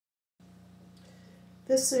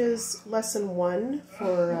This is lesson 1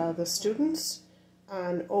 for the students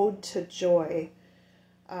on Ode to Joy.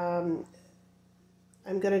 I'm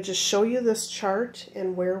going to just show you this chart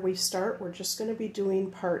and where we start. We're just going to be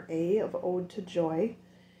doing part A of Ode to Joy.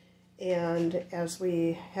 And as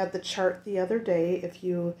we had the chart the other day, if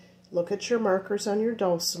you look at your markers on your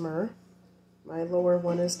dulcimer, my lower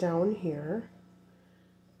one is down here,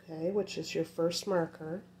 okay, which is your first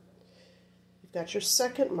marker. You've got your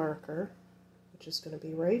second marker, which is going to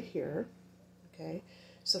be right here, okay.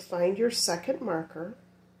 So find your second marker,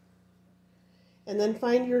 and then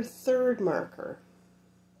find your third marker,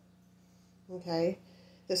 okay.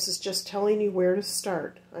 This is just telling you where to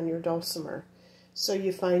start on your dulcimer. So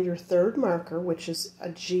you find your third marker, which is a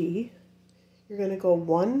G. You're going to go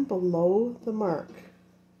one below the mark,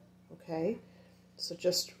 okay. So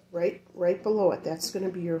just right below it, that's going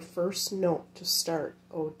to be your first note to start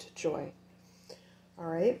Ode to Joy. All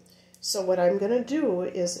right, so what I'm going to do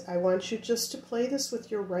is I want you just to play this with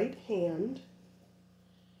your right hand,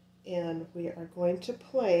 and we are going to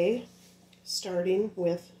play starting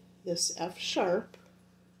with this F sharp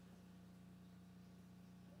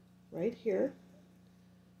right here.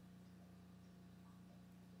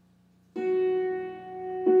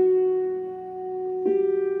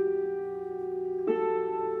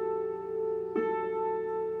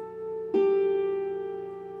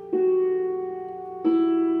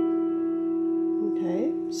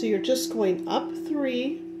 So you're just going up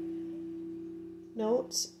 3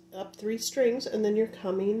 notes, up 3 strings, and then you're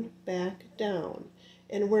coming back down.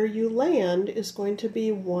 And where you land is going to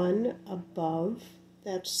be one above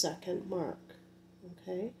that second mark.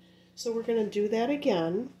 Okay? So we're going to do that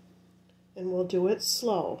again, and we'll do it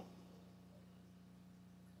slow.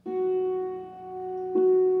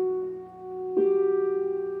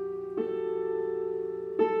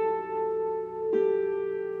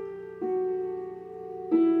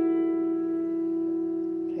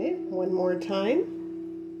 One more time.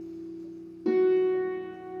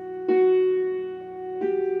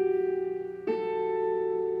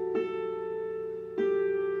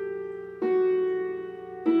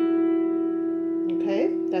 Okay,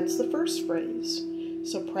 that's the first phrase.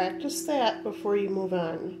 So practice that before you move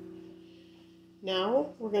on.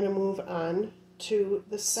 Now we're going to move on to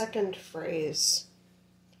the second phrase.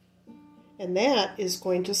 And that is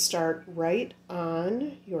going to start right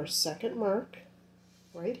on your second mark.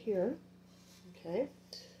 Right here, okay.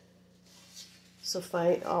 So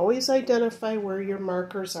always identify where your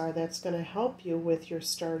markers are. That's going to help you with your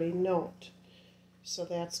starting note. So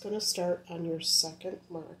that's going to start on your second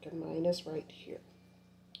mark, and mine is right here.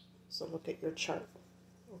 So look at your chart,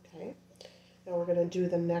 okay. Now we're going to do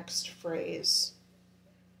the next phrase.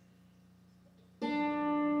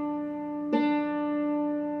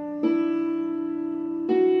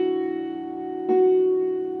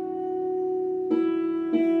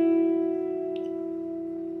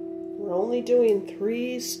 Only doing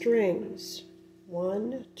 3 strings,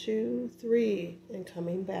 1, 2, 3, and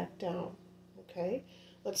coming back down. Okay,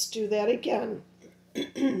 let's do that again.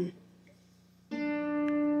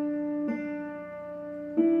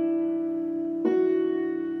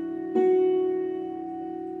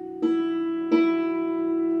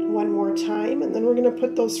 One more time, and then we're going to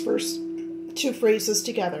put those first 2 phrases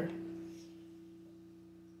together.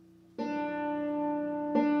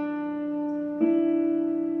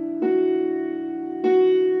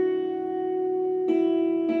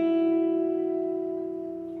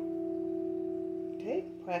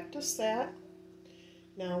 Practice that.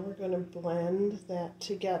 Now we're going to blend that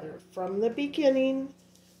together from the beginning,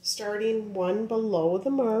 starting one below the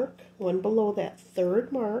mark, one below that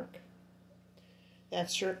third mark.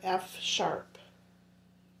 That's your F sharp.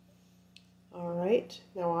 All right,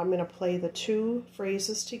 now I'm going to play the 2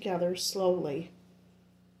 phrases together slowly.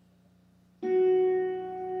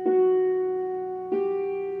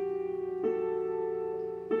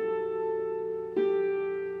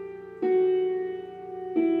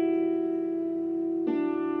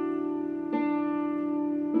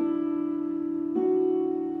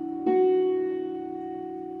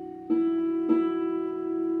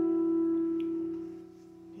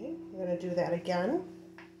 Do that again.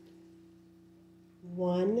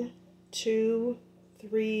 1, 2,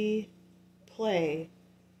 3, play.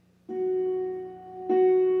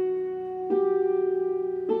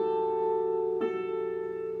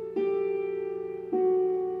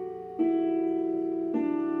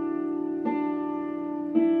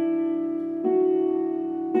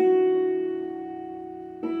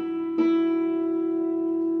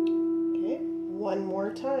 Okay, one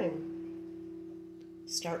more time.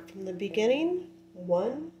 Start from the beginning.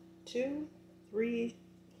 1, 2, 3,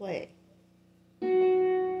 play.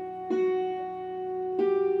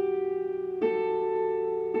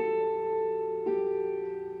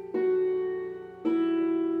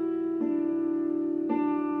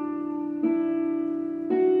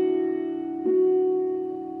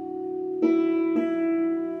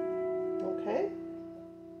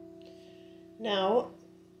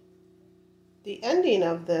 the ending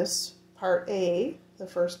of this, part A, the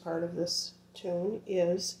first part of this tune,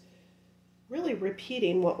 is really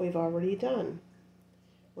repeating what we've already done.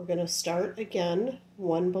 We're going to start again,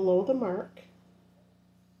 one below the mark,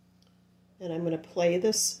 and I'm going to play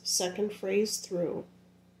this second phrase through.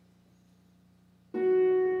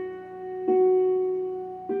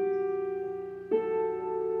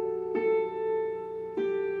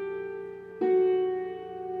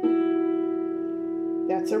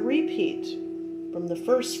 That's a repeat from the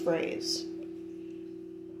first phrase.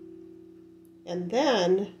 And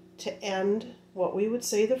then, to end what we would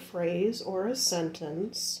say the phrase or a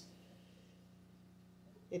sentence,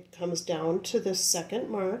 it comes down to the second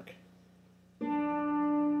mark.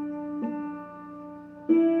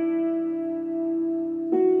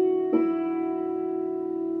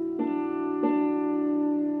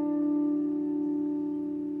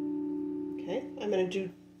 Okay, I'm going to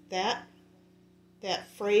do that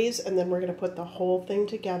phrase, and then we're going to put the whole thing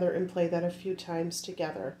together and play that a few times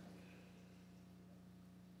together.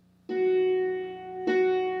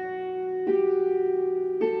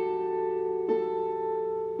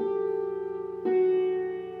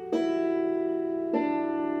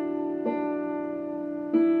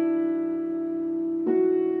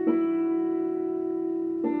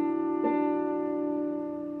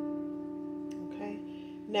 Okay,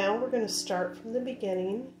 now we're going to start from the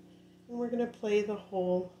beginning, and we're going to play the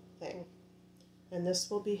whole thing. And this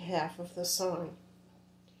will be half of the song.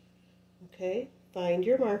 Okay, find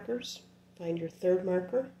your markers. Find your third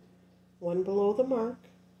marker, one below the mark.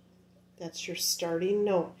 That's your starting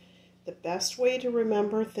note. The best way to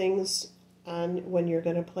remember things when you're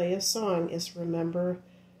going to play a song is remember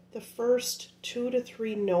the first 2 to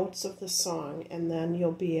 3 notes of the song, and then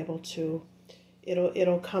you'll be able to,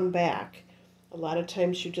 it'll come back. A lot of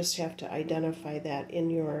times you just have to identify that in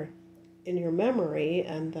your memory,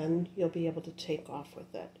 and then you'll be able to take off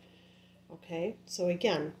with it. Okay, so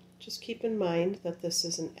again, just keep in mind that this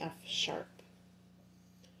is an F sharp.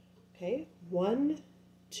 Okay, 1,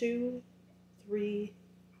 2, 3,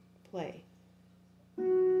 play.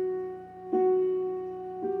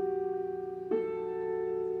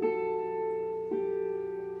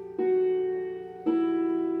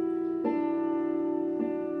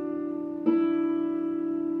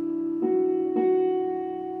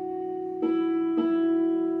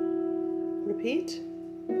 Repeat.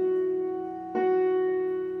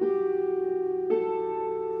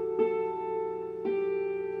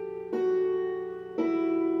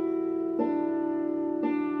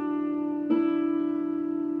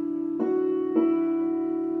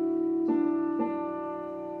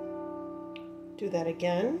 Do that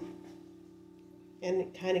again,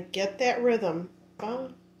 and kind of get that rhythm.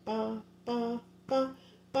 Ba ba ba ba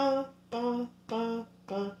ba ba ba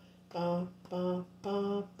ba ba ba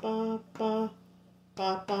ba ba ba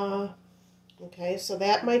ba ba. Okay, so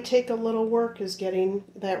that might take a little work, is getting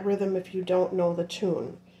that rhythm if you don't know the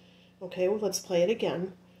tune. Okay, well, let's play it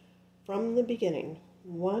again from the beginning.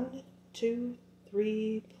 1, 2,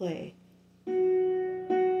 3, play.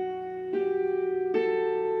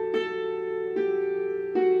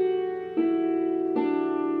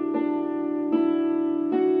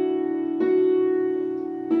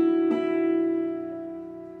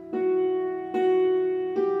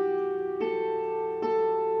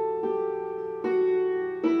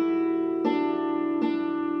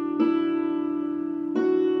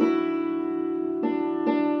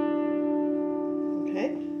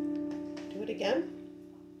 Again.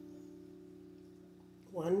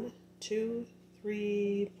 1, 2,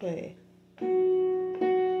 3, play.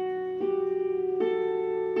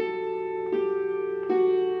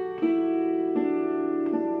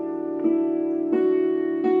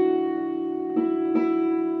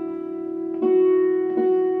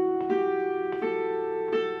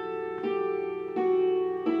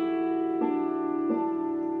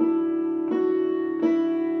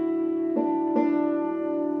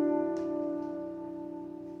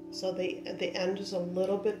 So the end is a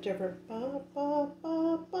little bit different. Ba, ba,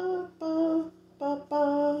 ba, ba, ba, ba,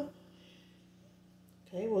 ba.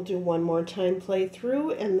 Okay, we'll do one more time play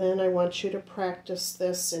through, and then I want you to practice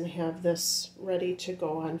this and have this ready to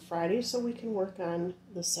go on Friday so we can work on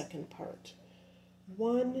the second part.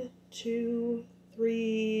 1, 2,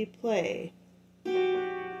 3, play.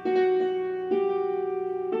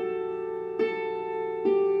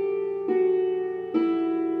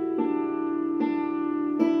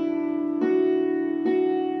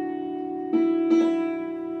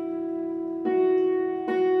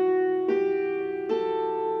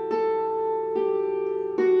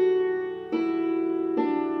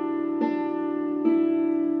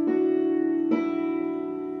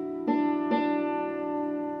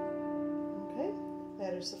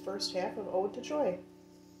 first half of Ode to Joy.